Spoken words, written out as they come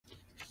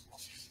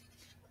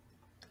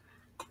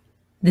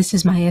This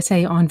is my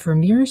essay on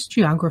Vermeer's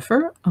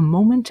Geographer, A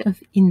Moment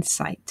of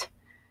Insight.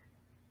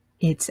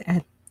 It's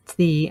at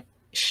the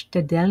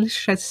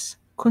Städtisches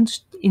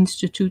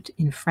Kunstinstitut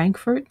in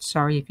Frankfurt.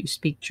 Sorry if you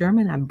speak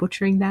German, I'm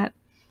butchering that.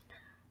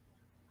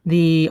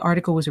 The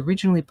article was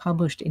originally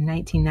published in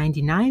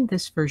 1999.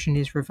 This version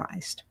is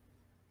revised.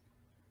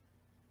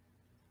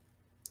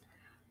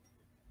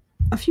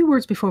 A few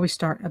words before we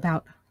start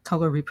about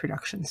color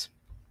reproductions.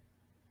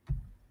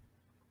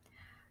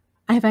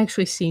 I have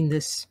actually seen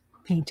this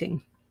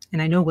painting,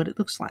 and I know what it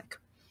looks like.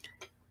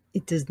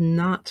 It does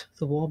not,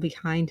 the wall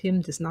behind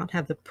him does not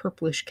have the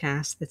purplish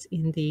cast that's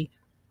in the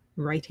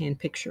right-hand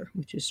picture,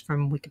 which is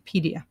from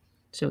Wikipedia.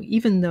 So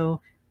even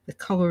though the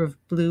color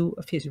of blue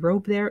of his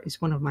robe there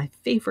is one of my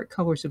favorite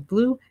colors of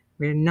blue,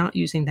 we're not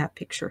using that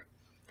picture.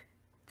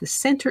 The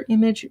center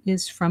image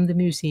is from the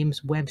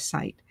museum's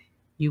website.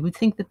 You would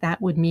think that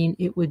that would mean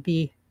it would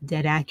be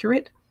dead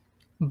accurate,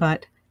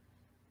 but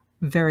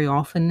very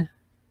often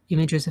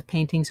images of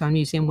paintings on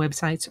museum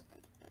websites,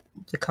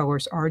 the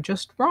colors are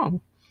just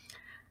wrong.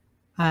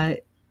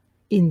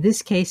 In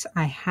this case,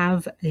 I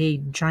have a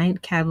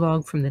giant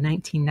catalog from the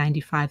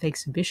 1995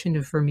 exhibition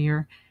of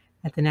Vermeer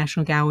at the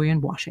National Gallery in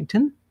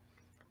Washington,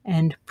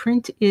 and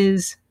print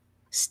is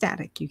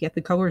static. You get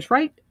the colors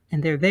right,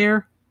 and they're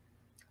there.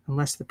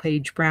 Unless the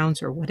page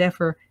browns or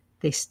whatever,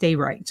 they stay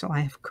right. So I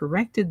have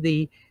corrected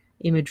the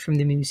image from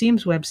the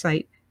museum's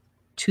website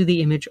to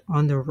the image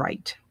on the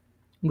right,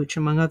 which,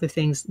 among other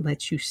things,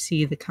 lets you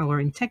see the color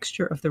and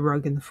texture of the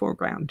rug in the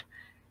foreground.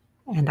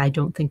 And I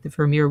don't think that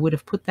Vermeer would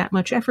have put that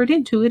much effort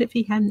into it if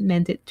he hadn't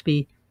meant it to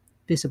be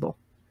visible.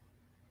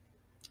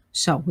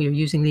 So we are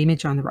using the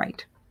image on the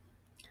right.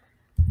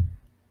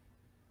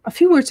 A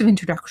few words of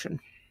introduction.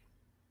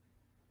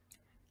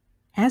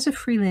 As a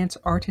freelance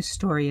art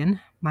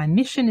historian, my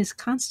mission is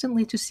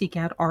constantly to seek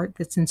out art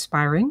that's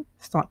inspiring,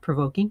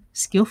 thought-provoking,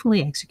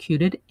 skillfully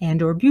executed,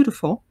 and/or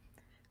beautiful,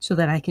 so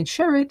that I can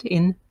share it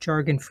in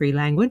jargon-free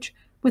language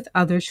with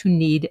others who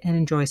need and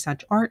enjoy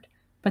such art,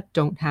 but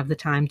don't have the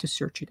time to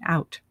search it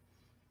out.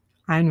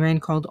 Ayn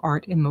Rand called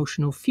art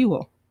emotional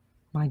fuel.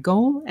 My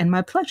goal and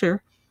my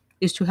pleasure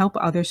is to help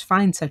others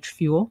find such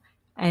fuel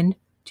and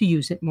to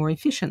use it more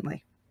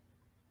efficiently.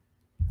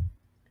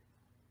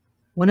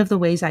 One of the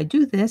ways I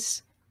do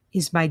this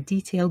is by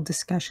detailed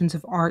discussions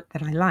of art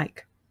that I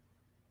like.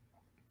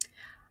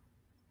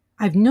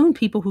 I've known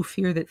people who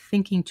fear that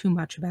thinking too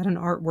much about an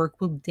artwork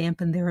will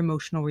dampen their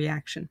emotional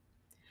reaction.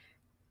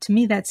 To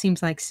me, that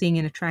seems like seeing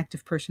an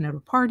attractive person at a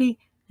party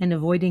and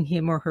avoiding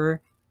him or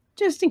her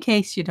just in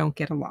case you don't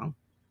get along.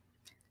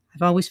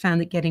 I've always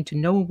found that getting to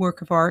know a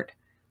work of art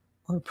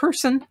or a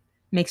person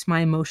makes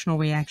my emotional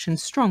reaction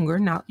stronger,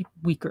 not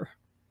weaker.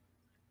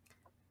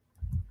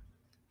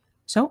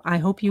 So I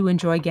hope you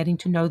enjoy getting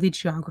to know the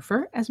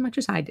geographer as much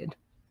as I did.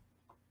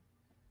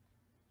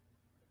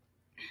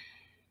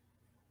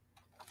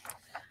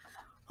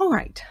 All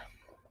right.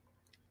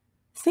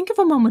 Think of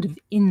a moment of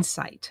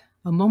insight,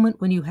 a moment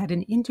when you had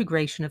an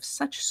integration of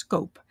such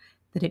scope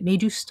that it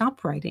made you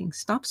stop writing,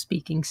 stop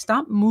speaking,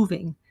 stop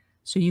moving,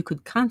 so you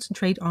could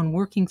concentrate on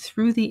working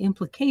through the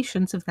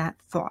implications of that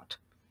thought.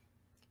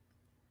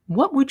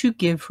 What would you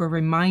give for a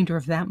reminder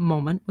of that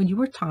moment when you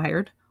were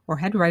tired or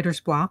had writer's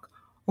block,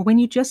 or when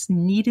you just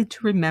needed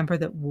to remember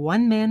that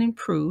one man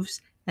improves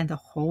and the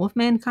whole of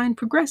mankind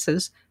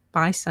progresses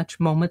by such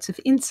moments of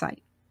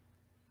insight?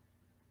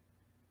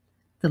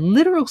 The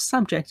literal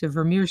subject of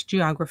Vermeer's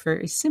Geographer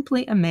is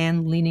simply a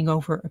man leaning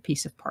over a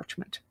piece of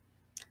parchment.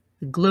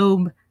 The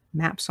globe,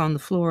 maps on the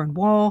floor and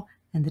wall,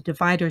 and the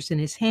dividers in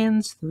his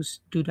hands,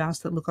 those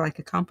doodahs that look like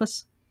a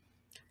compass,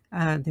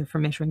 they're for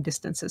measuring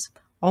distances.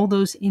 All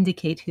those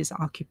indicate his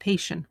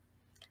occupation.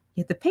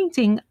 Yet the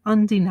painting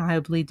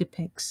undeniably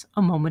depicts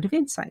a moment of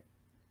insight.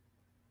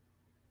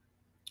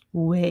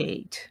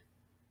 Wait,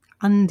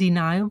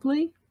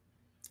 undeniably?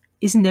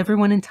 Isn't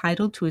everyone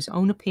entitled to his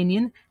own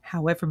opinion,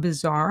 however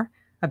bizarre,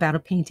 about a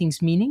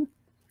painting's meaning?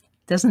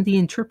 Doesn't the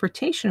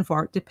interpretation of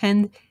art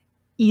depend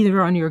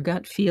either on your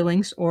gut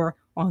feelings or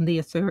on the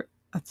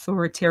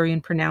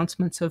authoritarian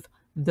pronouncements of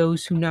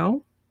those who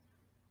know?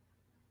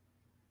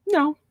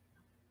 No.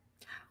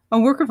 A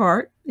work of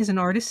art is an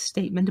artist's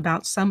statement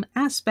about some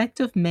aspect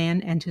of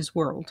man and his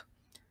world.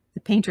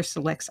 The painter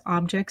selects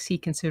objects he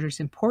considers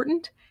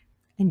important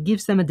and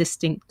gives them a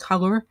distinct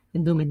color,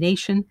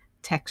 illumination,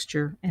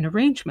 texture, and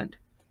arrangement.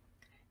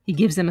 He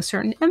gives them a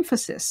certain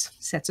emphasis,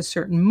 sets a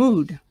certain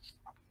mood.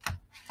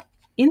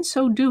 In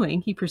so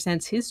doing, he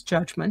presents his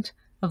judgment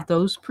of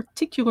those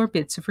particular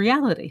bits of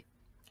reality.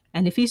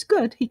 And if he's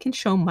good, he can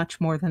show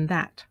much more than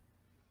that.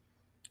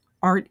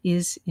 Art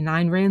is, in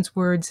Ayn Rand's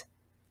words,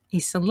 a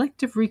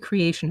selective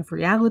recreation of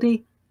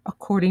reality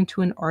according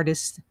to an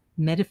artist's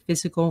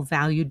metaphysical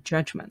valued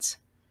judgments.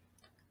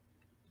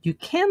 You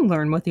can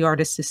learn what the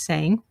artist is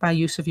saying by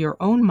use of your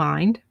own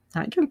mind,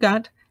 not your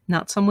gut,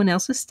 not someone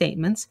else's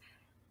statements,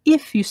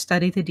 if you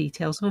study the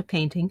details of a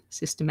painting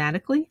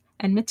systematically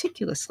and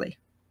meticulously.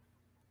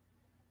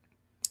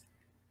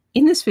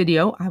 In this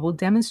video, I will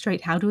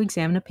demonstrate how to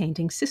examine a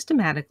painting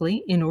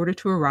systematically in order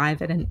to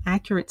arrive at an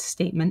accurate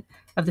statement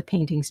of the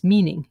painting's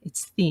meaning,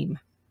 its theme.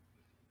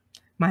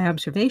 My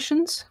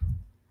observations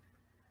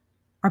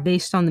are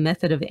based on the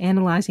method of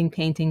analyzing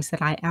paintings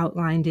that I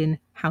outlined in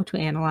How to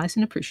Analyze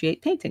and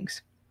Appreciate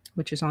Paintings,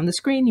 which is on the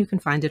screen. You can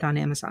find it on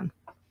Amazon.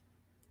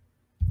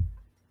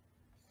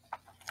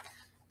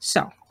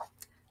 So,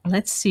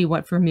 let's see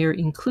what Vermeer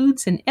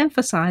includes and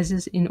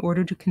emphasizes in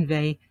order to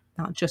convey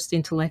not just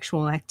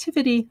intellectual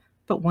activity,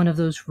 but one of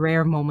those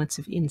rare moments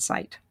of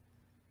insight.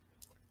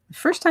 The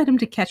first item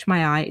to catch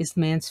my eye is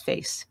the man's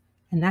face,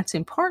 and that's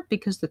in part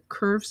because the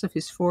curves of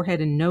his forehead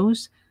and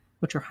nose,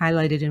 which are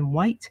highlighted in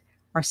white,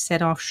 are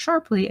set off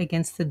sharply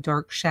against the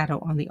dark shadow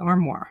on the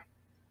armoire.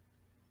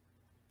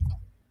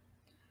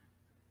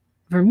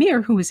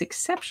 Vermeer, who is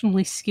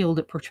exceptionally skilled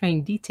at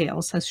portraying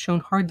details, has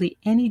shown hardly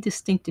any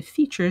distinctive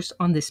features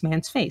on this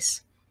man's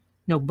face.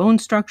 No bone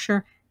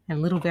structure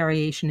and little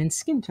variation in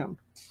skin tone.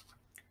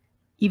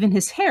 Even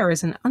his hair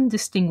is an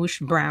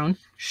undistinguished brown,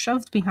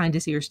 shoved behind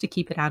his ears to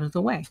keep it out of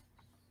the way.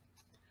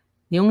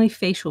 The only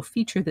facial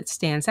feature that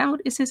stands out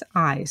is his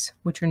eyes,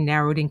 which are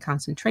narrowed in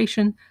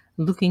concentration,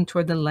 looking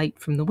toward the light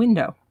from the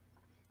window.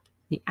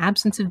 The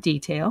absence of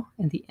detail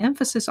and the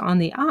emphasis on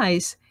the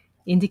eyes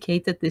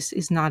indicate that this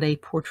is not a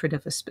portrait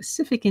of a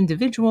specific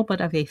individual,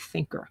 but of a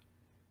thinker.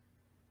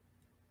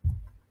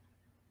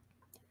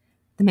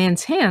 The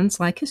man's hands,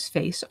 like his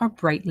face, are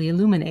brightly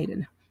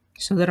illuminated,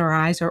 so that our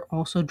eyes are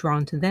also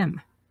drawn to them.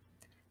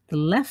 The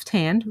left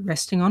hand,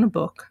 resting on a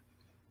book,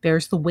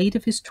 bears the weight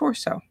of his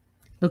torso.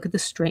 Look at the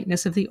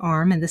straightness of the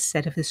arm and the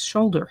set of his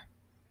shoulder.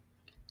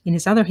 In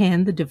his other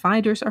hand, the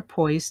dividers are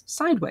poised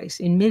sideways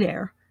in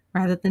midair,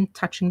 rather than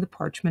touching the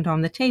parchment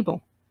on the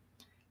table.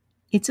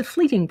 It's a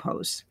fleeting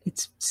pose.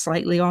 It's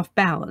slightly off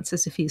balance,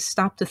 as if he has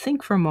stopped to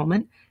think for a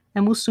moment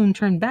and will soon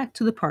turn back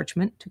to the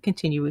parchment to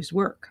continue his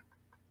work.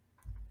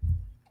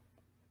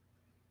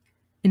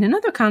 In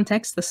another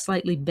context, the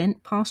slightly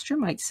bent posture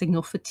might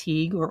signal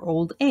fatigue or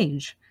old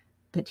age,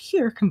 but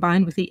here,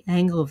 combined with the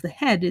angle of the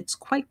head, it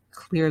quite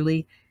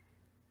clearly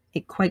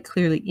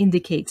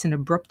indicates an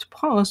abrupt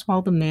pause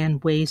while the man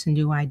weighs a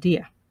new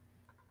idea.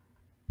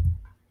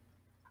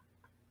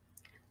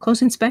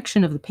 Close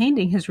inspection of the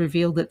painting has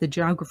revealed that the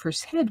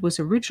geographer's head was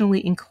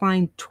originally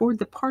inclined toward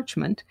the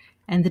parchment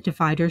and the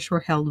dividers were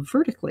held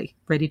vertically,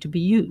 ready to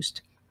be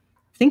used.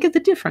 Think of the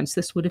difference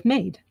this would have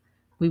made.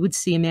 We would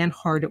see a man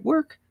hard at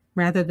work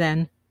rather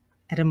than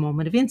at a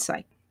moment of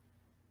insight.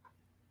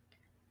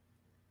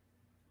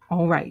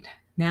 All right,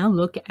 now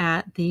look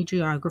at the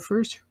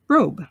geographer's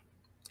robe.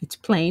 It's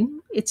plain,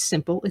 it's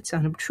simple, it's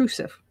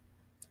unobtrusive.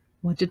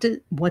 What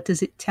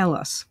does it tell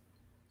us?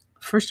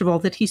 First of all,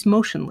 that he's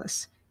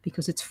motionless,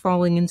 because it's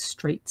falling in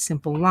straight,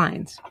 simple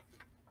lines.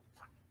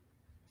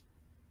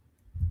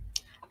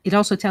 It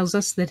also tells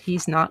us that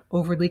he's not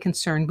overly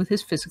concerned with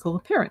his physical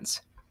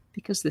appearance,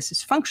 because this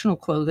is functional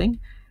clothing,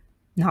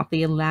 not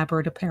the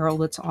elaborate apparel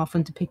that's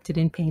often depicted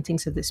in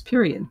paintings of this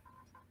period.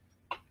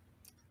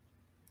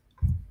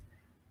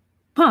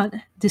 But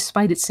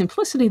despite its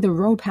simplicity, the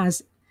robe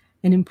has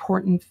an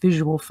important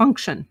visual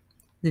function.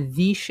 The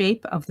V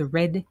shape of the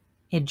red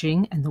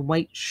edging and the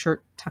white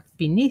shirt tucked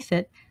beneath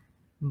it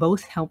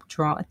both help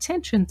draw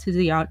attention to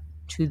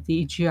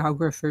the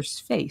geographer's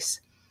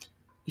face.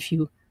 If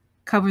you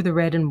cover the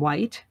red and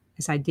white,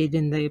 as I did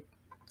in the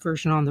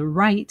version on the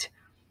right,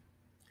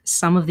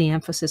 some of the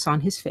emphasis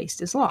on his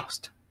face is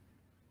lost.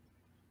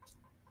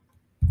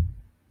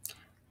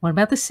 What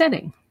about the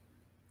setting?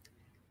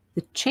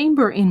 The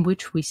chamber in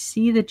which we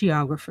see the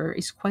geographer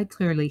is quite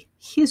clearly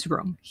his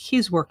room,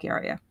 his work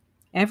area.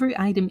 Every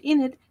item in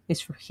it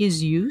is for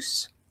his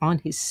use, on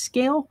his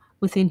scale,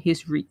 within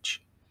his reach.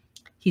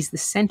 He's the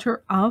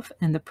center of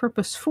and the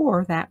purpose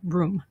for that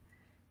room.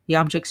 The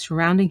objects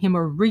surrounding him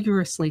are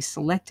rigorously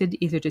selected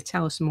either to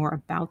tell us more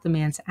about the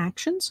man's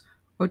actions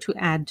or to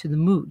add to the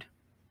mood.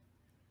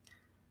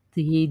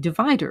 The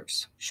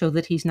dividers show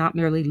that he's not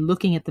merely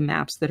looking at the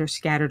maps that are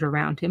scattered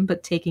around him,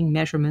 but taking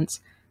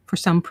measurements for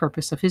some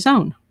purpose of his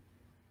own.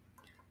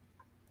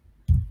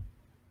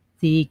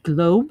 The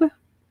globe,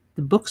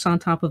 the books on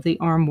top of the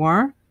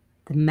armoire,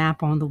 the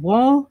map on the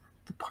wall,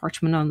 the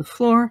parchment on the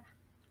floor,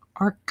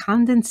 are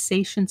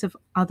condensations of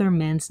other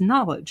men's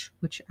knowledge,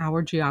 which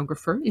our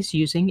geographer is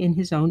using in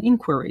his own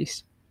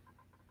inquiries.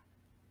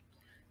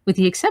 With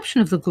the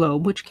exception of the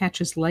globe, which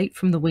catches light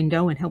from the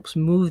window and helps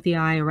move the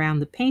eye around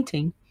the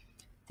painting,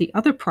 the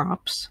other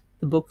props,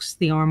 the books,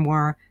 the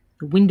armoire,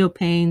 the window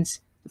panes,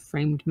 the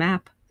framed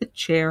map, the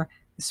chair,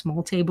 the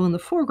small table in the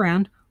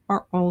foreground,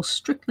 are all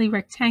strictly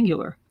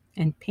rectangular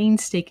and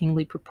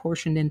painstakingly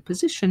proportioned and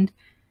positioned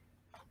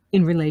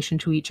in relation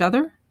to each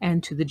other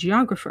and to the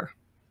geographer.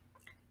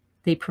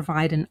 They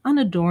provide an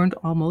unadorned,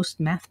 almost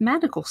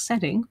mathematical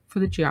setting for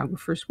the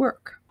geographer's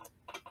work.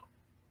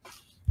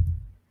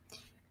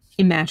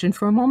 Imagine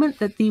for a moment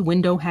that the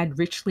window had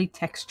richly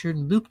textured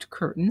looped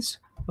curtains,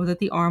 or that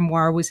the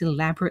armoire was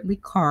elaborately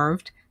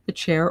carved, the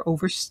chair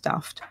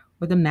overstuffed,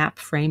 or the map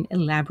frame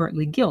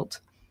elaborately gilt.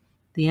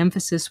 The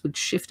emphasis would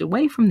shift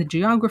away from the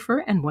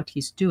geographer and what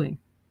he's doing.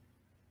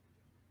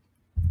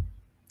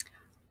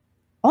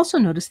 Also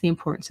notice the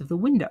importance of the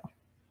window.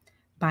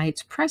 By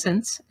its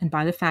presence and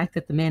by the fact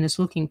that the man is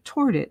looking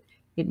toward it,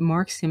 it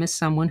marks him as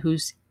someone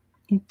who's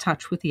in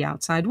touch with the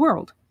outside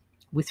world,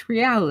 with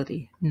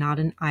reality, not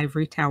an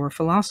ivory tower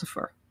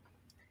philosopher.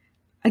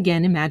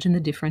 Again, imagine the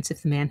difference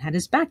if the man had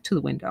his back to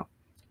the window,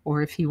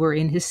 or if he were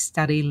in his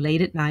study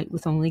late at night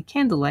with only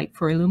candlelight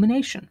for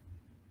illumination.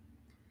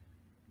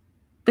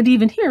 But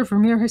even here,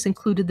 Vermeer has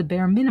included the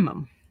bare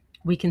minimum.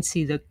 We can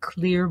see the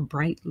clear,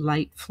 bright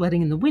light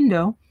flooding in the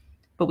window,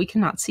 but we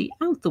cannot see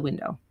out the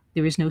window.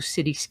 There is no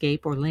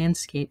cityscape or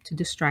landscape to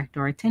distract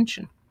our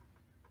attention.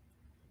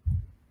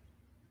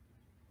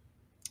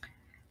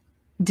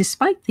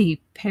 Despite the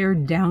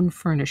pared-down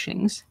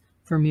furnishings,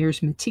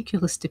 Vermeer's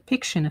meticulous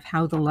depiction of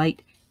how the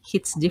light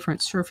hits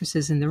different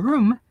surfaces in the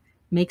room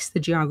makes the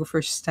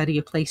geographer's study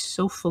a place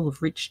so full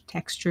of rich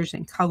textures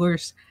and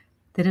colors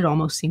that it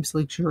almost seems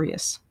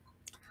luxurious.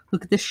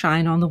 Look at the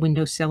shine on the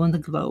windowsill and the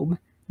globe,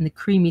 and the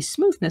creamy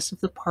smoothness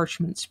of the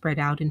parchment spread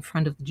out in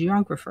front of the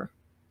geographer.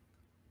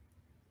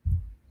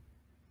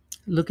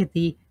 Look at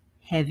the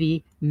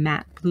heavy,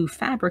 matte blue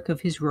fabric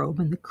of his robe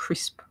and the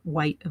crisp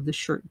white of the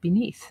shirt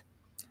beneath.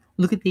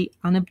 Look at the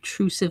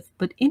unobtrusive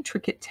but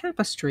intricate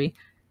tapestry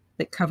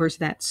that covers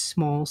that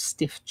small,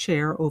 stiff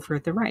chair over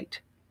at the right.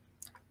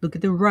 Look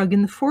at the rug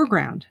in the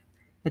foreground.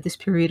 At this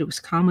period, it was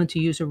common to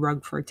use a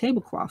rug for a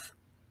tablecloth.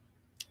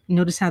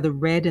 Notice how the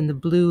red and the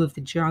blue of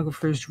the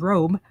geographer's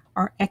robe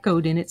are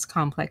echoed in its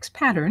complex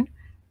pattern,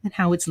 and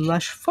how its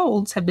lush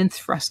folds have been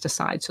thrust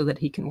aside so that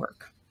he can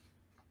work.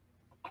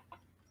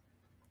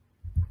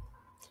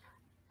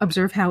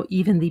 Observe how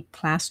even the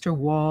plaster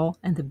wall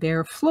and the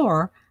bare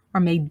floor are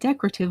made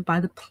decorative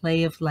by the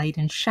play of light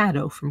and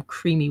shadow from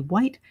creamy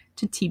white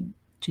to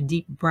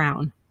deep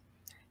brown.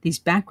 These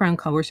background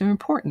colors are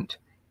important.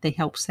 They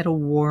help set a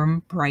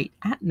warm, bright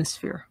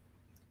atmosphere.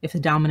 If the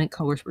dominant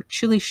colors were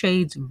chilly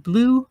shades of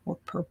blue or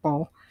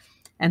purple,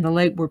 and the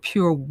light were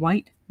pure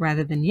white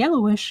rather than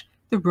yellowish,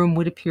 the room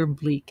would appear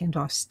bleak and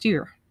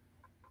austere.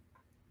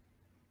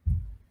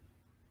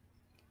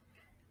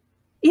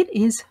 It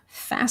is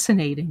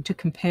fascinating to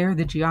compare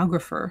the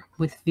geographer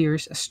with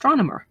Vermeer's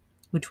Astronomer,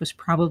 which was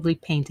probably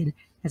painted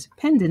as a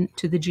pendant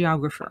to the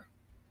geographer.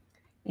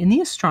 In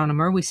the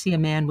Astronomer, we see a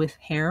man with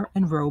hair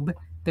and robe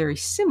very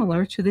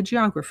similar to the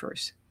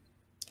geographer's.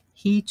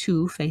 He,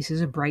 too,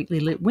 faces a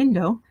brightly lit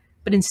window,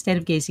 but instead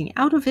of gazing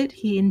out of it,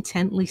 he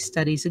intently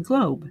studies a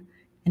globe.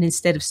 And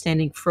instead of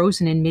standing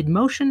frozen in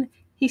mid-motion,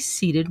 he's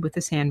seated with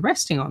his hand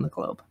resting on the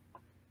globe.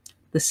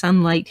 The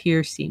sunlight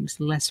here seems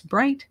less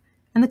bright,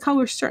 and the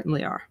colors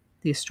certainly are.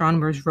 The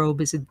astronomer's robe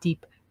is a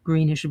deep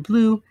greenish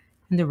blue,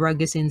 and the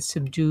rug is in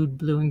subdued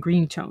blue and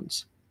green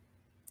tones.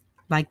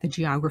 Like the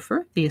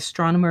geographer, the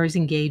astronomer is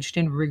engaged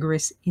in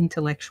rigorous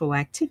intellectual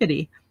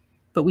activity,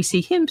 but we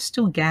see him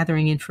still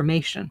gathering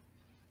information.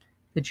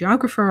 The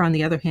geographer, on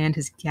the other hand,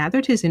 has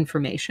gathered his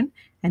information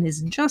and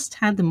has just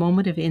had the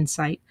moment of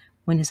insight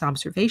when his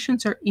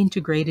observations are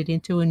integrated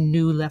into a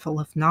new level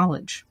of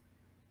knowledge.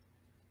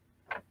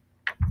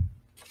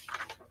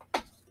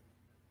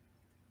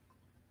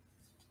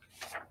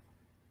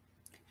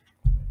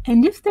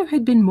 And if there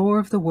had been more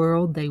of the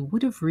world, they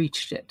would have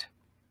reached it,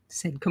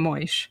 said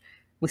Camões,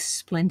 with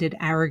splendid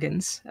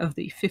arrogance of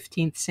the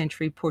 15th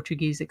century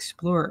Portuguese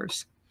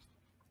explorers.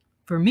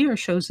 Vermeer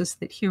shows us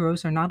that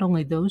heroes are not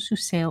only those who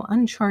sail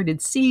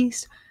uncharted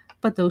seas,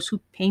 but those who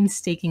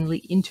painstakingly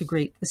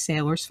integrate the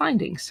sailor's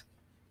findings.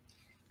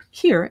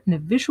 Here, in a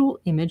visual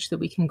image that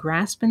we can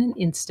grasp in an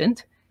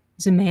instant,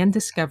 is a man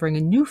discovering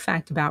a new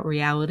fact about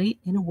reality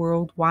in a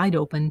world wide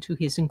open to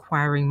his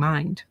inquiring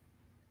mind.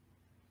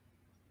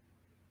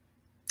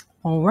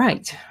 All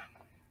right.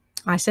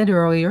 I said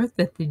earlier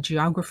that the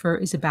geographer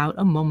is about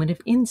a moment of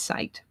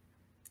insight.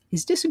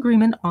 Is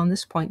disagreement on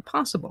this point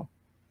possible?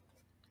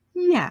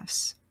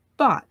 Yes,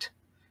 but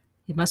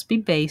it must be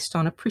based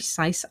on a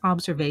precise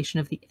observation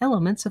of the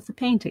elements of the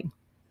painting.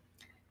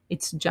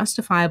 It's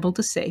justifiable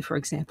to say, for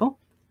example,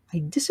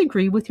 I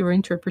disagree with your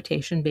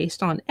interpretation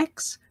based on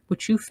X,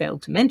 which you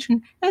failed to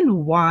mention,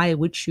 and Y,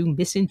 which you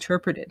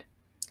misinterpreted.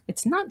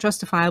 It's not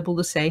justifiable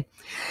to say,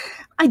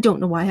 I don't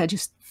know why, I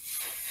just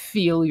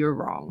feel you're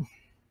wrong.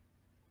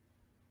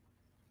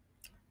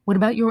 What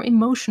about your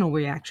emotional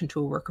reaction to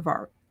a work of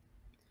art?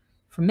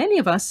 For many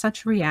of us,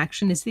 such a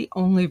reaction is the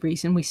only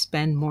reason we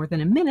spend more than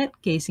a minute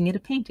gazing at a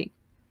painting.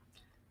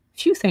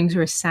 Few things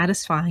are as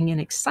satisfying and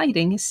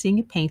exciting as seeing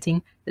a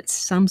painting that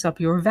sums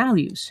up your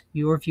values,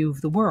 your view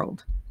of the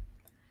world.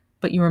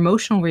 But your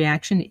emotional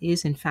reaction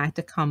is, in fact,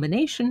 a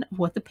combination of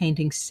what the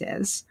painting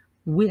says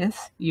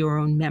with your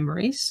own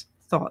memories,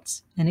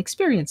 thoughts, and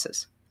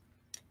experiences.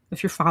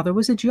 If your father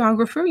was a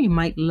geographer, you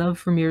might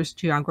love Vermeer's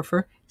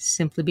Geographer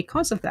simply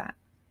because of that.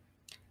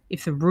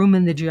 If the room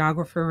in the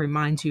geographer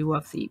reminds you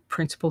of the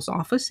principal's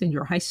office in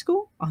your high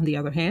school, on the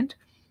other hand,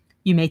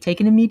 you may take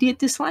an immediate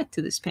dislike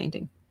to this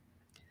painting.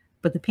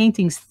 But the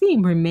painting's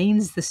theme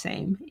remains the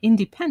same,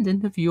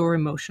 independent of your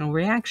emotional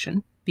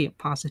reaction, be it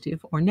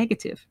positive or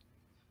negative.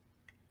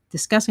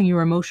 Discussing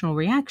your emotional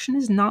reaction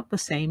is not the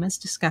same as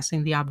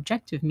discussing the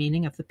objective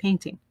meaning of the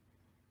painting.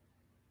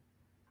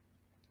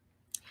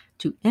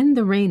 To end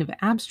the reign of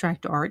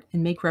abstract art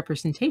and make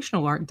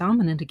representational art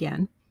dominant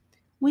again,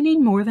 we need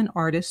more than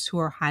artists who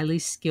are highly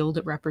skilled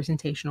at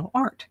representational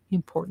art,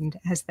 important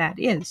as that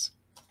is.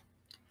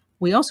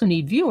 We also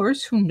need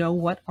viewers who know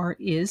what art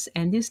is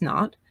and is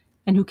not,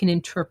 and who can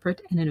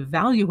interpret and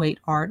evaluate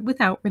art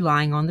without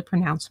relying on the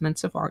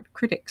pronouncements of art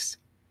critics.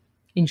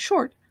 In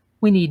short,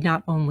 we need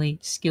not only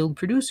skilled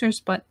producers,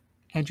 but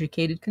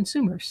educated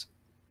consumers.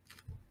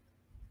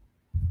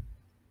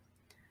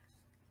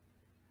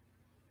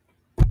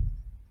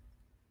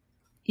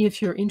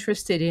 If you're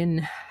interested in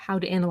how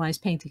to analyze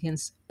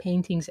paintings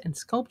and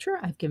sculpture,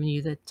 I've given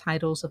you the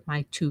titles of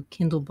my 2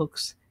 Kindle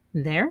books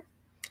there.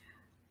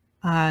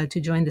 To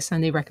join the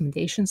Sunday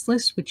recommendations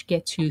list, which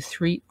gets you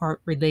 3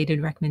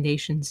 art-related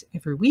recommendations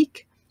every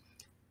week,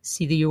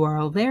 see the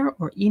URL there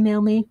or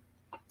email me.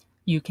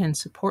 You can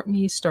support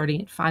me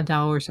starting at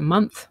 $5 a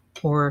month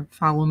or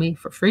follow me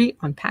for free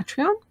on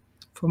Patreon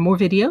for more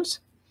videos.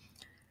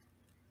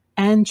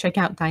 And check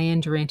out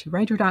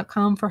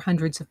DianeDurantewriter.com for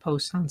hundreds of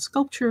posts on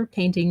sculpture,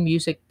 painting,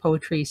 music,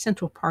 poetry,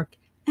 Central Park,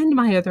 and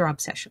my other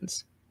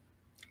obsessions.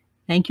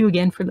 Thank you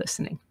again for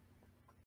listening.